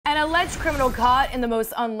alleged criminal caught in the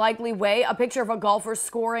most unlikely way. A picture of a golfer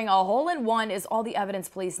scoring a hole-in-one is all the evidence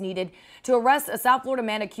police needed to arrest a South Florida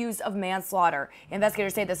man accused of manslaughter.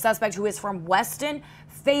 Investigators say the suspect, who is from Weston,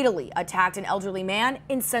 fatally attacked an elderly man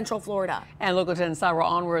in Central Florida. And local 10 Sarah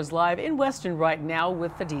Onwer is live in Weston right now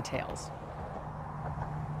with the details.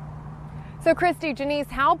 So Christy, Janice,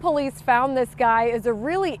 how police found this guy is a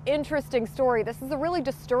really interesting story. This is a really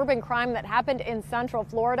disturbing crime that happened in Central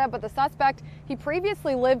Florida, but the suspect, he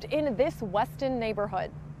previously lived in this Weston neighborhood.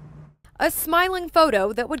 A smiling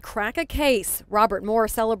photo that would crack a case. Robert Moore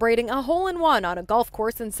celebrating a hole-in-one on a golf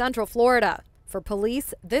course in Central Florida. For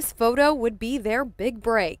police, this photo would be their big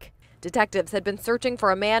break. Detectives had been searching for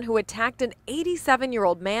a man who attacked an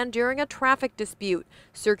 87-year-old man during a traffic dispute,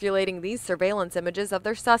 circulating these surveillance images of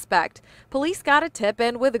their suspect. Police got a tip,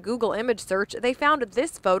 and with a Google image search, they found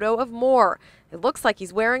this photo of Moore. It looks like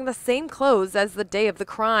he's wearing the same clothes as the day of the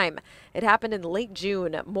crime. It happened in late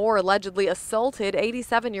June. Moore allegedly assaulted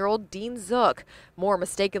 87-year-old Dean Zook. Moore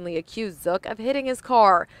mistakenly accused Zook of hitting his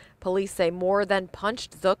car. Police say Moore then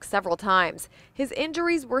punched Zook several times. His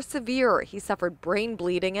injuries were severe. He suffered brain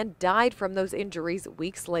bleeding and died from those injuries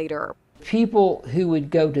weeks later. People who would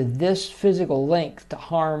go to this physical length to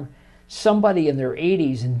harm somebody in their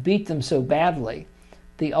 80s and beat them so badly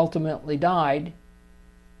they ultimately died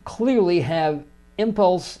clearly have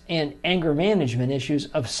impulse and anger management issues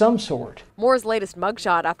of some sort. Moore's latest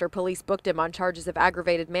mugshot after police booked him on charges of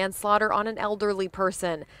aggravated manslaughter on an elderly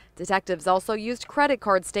person. Detectives also used credit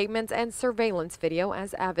card statements and surveillance video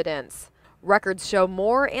as evidence. Records show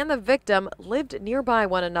Moore and the victim lived nearby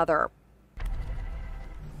one another.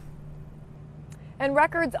 And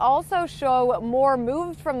records also show Moore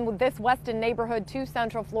moved from this Weston neighborhood to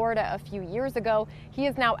Central Florida a few years ago. He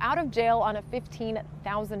is now out of jail on a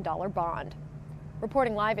 $15,000 bond.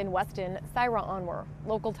 Reporting live in Weston, Sarah Onwer,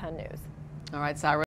 Local 10 News. All right, Sarah.